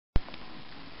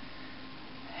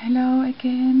Hello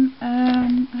again.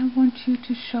 I want you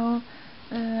to show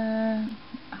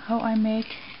how I make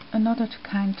another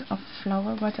kind of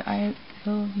flower what I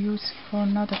will use for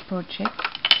another project.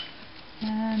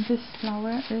 And this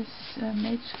flower is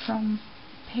made from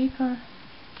paper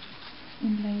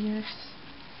in layers.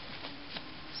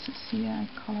 So see, I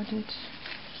colored it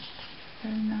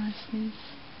very nicely.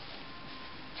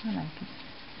 I like it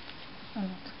a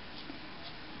lot.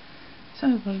 So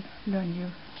I will learn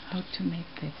you how to make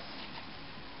this.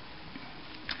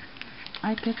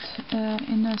 I get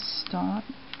in a store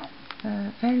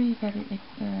very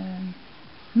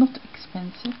not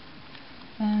expensive,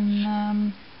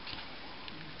 and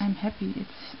I'm happy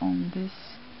it's on this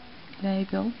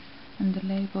label, and the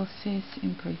label says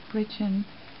in Great Britain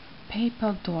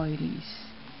paper doilies.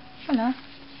 Voila,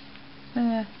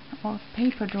 or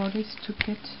paper doilies to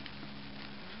get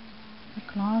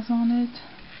a glass on it.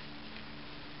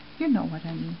 You know what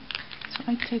I mean. So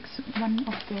I take one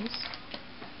of those,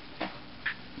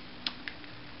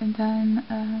 and then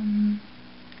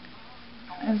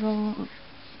I will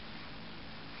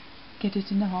get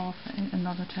it in the half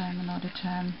another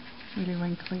time, really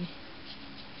wrinkly.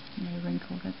 May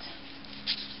wrinkle it,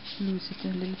 lose it a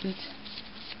little bit.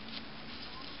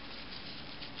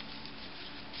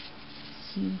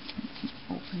 See,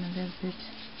 open a little bit.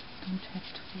 Don't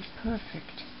have to be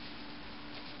perfect.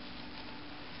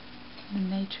 The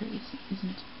nature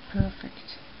isn't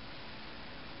perfect.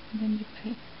 And then you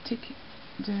take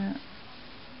the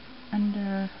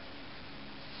under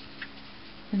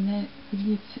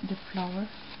beneath the flower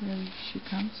where she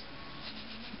comes.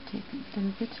 You take a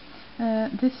little bit.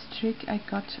 This trick I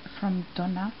got from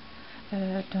Donna.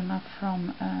 Donna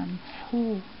from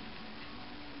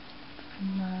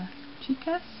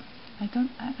Chicas.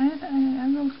 I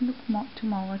will look more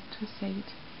tomorrow to say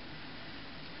it.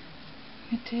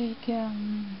 I take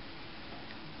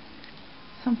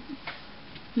some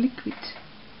liquid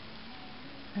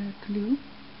glue,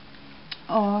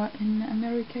 or in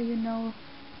America, you know,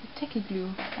 tacky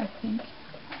glue, I think.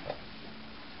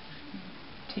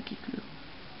 Tacky glue.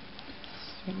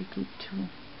 It's very good too.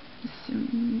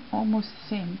 It's almost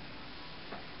the same.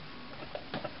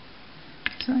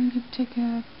 So I will take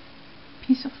a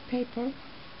piece of paper,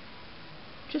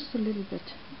 just a little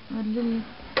bit, a little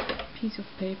piece of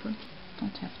paper.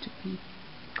 Don't have to be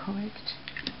correct,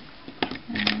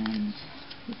 and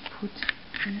you put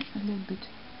in a little bit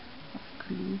of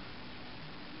glue.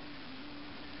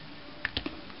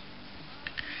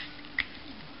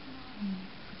 And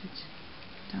put it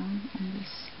down on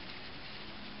this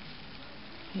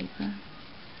paper,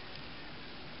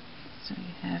 so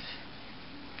you have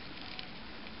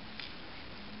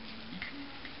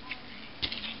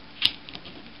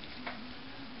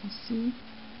see.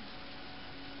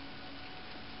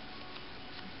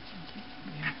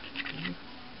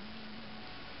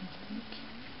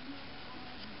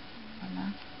 Voila.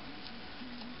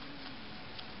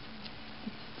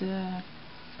 It's the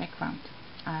background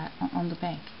on the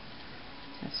back.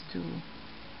 It has to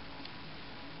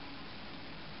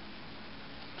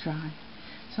dry.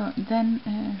 So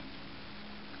then,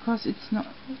 because it's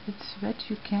wet,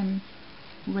 you can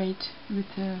wait with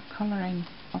the coloring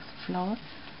of the flower,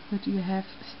 but you have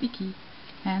sticky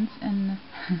hands, and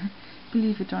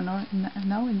believe it or not,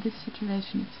 now in this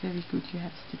situation it's very good you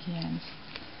have sticky hands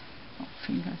or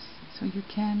fingers, so you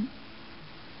can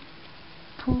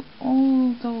pull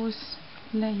all those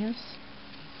layers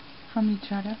from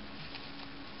each other.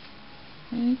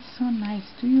 It's so nice.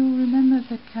 Do you remember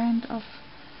the kind of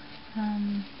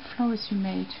flowers you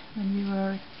made when you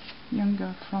were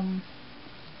younger from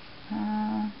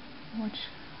what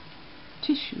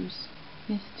tissues?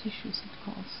 Yes, tissues it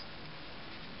calls.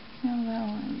 Yeah,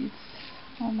 well, it's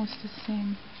almost the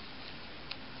same.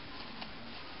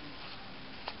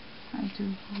 I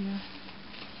do here.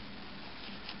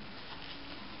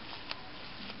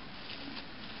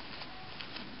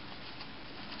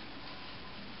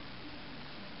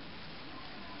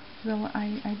 Well, I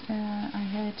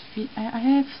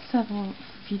have several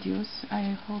videos.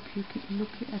 I hope you could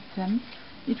look at them.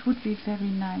 It would be very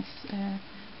nice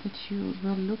that you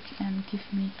will look and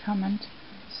give me comment,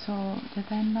 so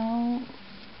that I know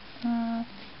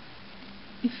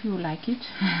if you like it.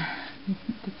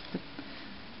 That's the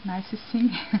nicest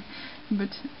thing. But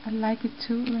I like it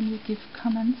too when you give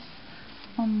comments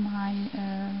on my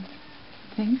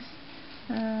things,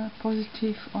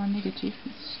 positive or negative.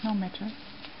 It's no matter.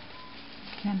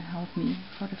 It can help me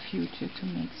for the future to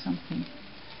make something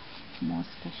more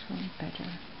special and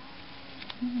better.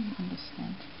 You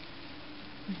understand?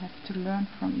 We have to learn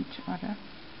from each other.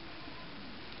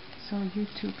 So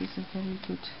YouTube is a very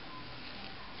good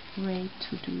way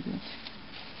to do that.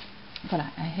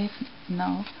 Voilà, I have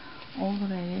now all the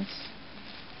layers.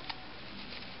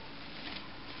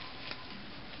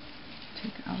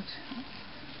 Take out.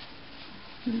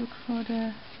 You look for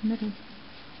the middle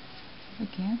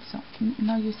again. So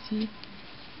now you see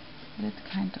that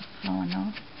kind of flower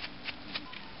now.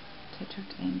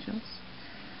 Tattooed angels.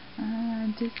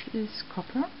 This is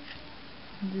copper.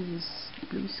 This is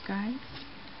blue skies.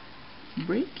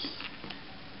 Brick.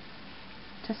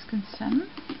 Tuscan sun.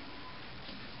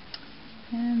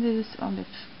 And this is olive.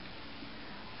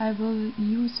 I will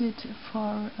use it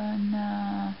for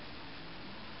an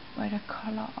by the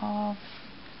color of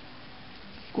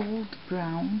gold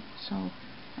brown, so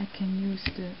I can use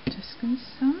the Tuscan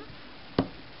sun,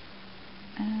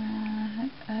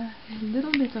 a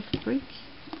little bit of brick,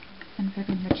 and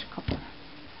very much copper.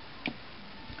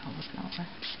 Our flower.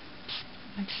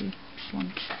 I actually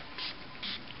want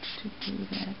to do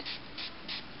that.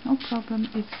 No problem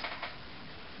if it's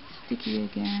sticky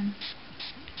again,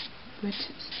 wet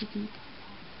sticky.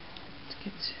 It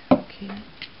gets okay.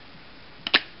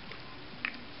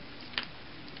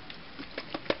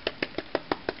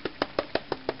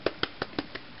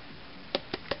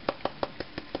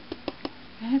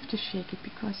 I have to shake it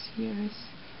because here is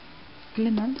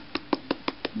glimmer.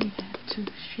 We have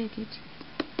to shake it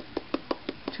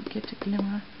to get the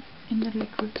glimmer in the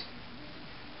liquid.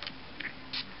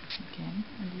 Again,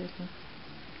 a little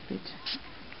bit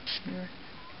here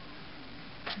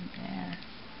and there.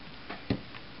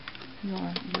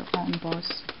 Your own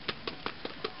boss.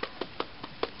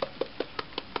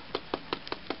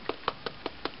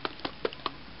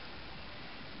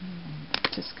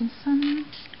 Tuscan sun.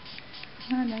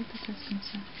 I like the Tuscan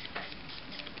sun.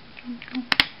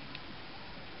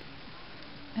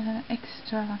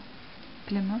 Extra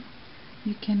glimmer.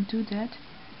 You can do that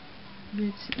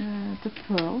with the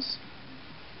pearls.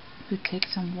 You take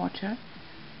some water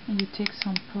and you take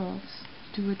some pearls.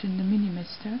 Do it in the mini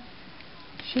mister.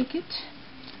 Shake it,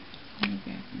 and you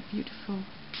get a beautiful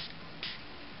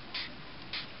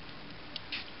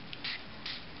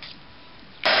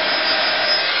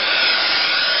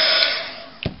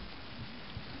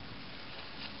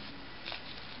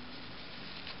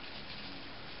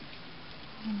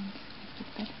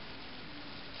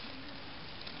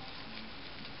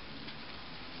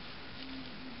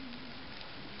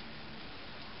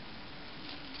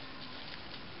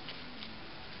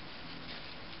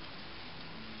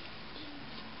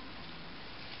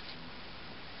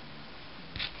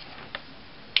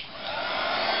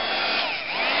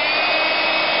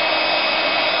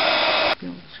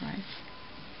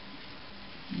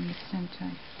in the center.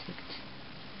 You take it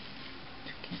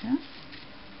together.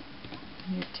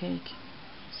 You take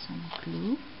some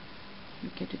glue. You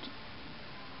get it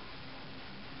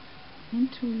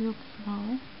into your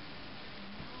flower.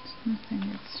 It's nothing.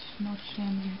 It's no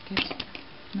shame you get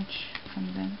much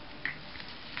from them.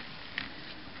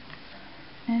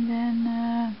 And then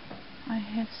I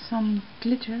have some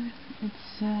glitter.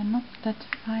 It's not that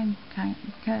fine kind,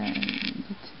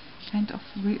 but kind of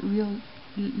real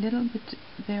little bit.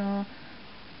 They are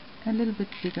a little bit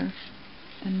bigger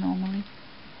than normally.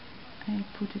 I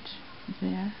put it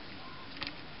there.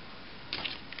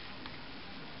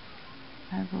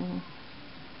 I will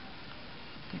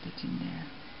get it in there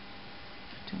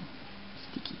to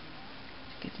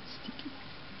get it sticky.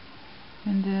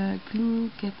 When the glue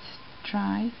gets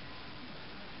dry,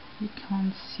 you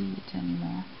can't see it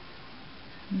anymore.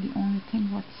 And the only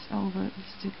thing what's over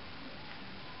is the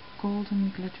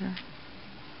golden glitter.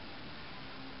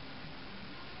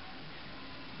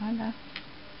 Voila.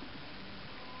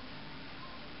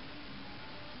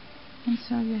 And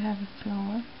so you have a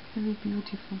flower, very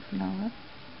beautiful flower,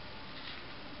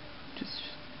 just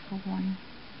for one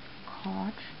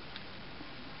card.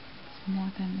 It's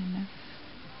more than enough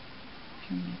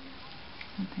if you make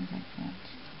something like that.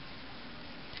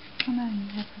 And now you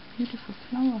have a beautiful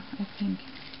flower, I think.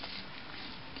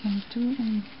 You can do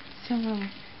in several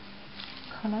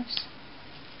colors.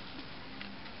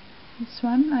 This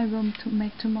one I want to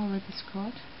make tomorrow, this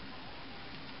card.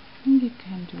 And you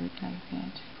can do it like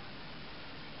that.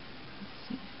 Let's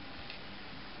see.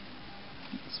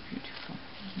 It's beautiful,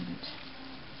 isn't it?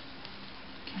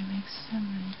 You can make so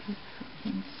many beautiful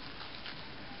things.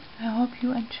 I hope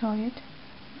you enjoy it.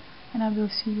 And I will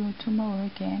see you tomorrow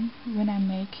again when I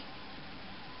make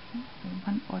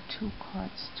 1 or 2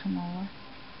 cards tomorrow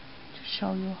to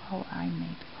show you how I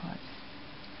made cards.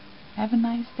 Have a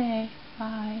nice day.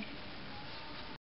 Bye.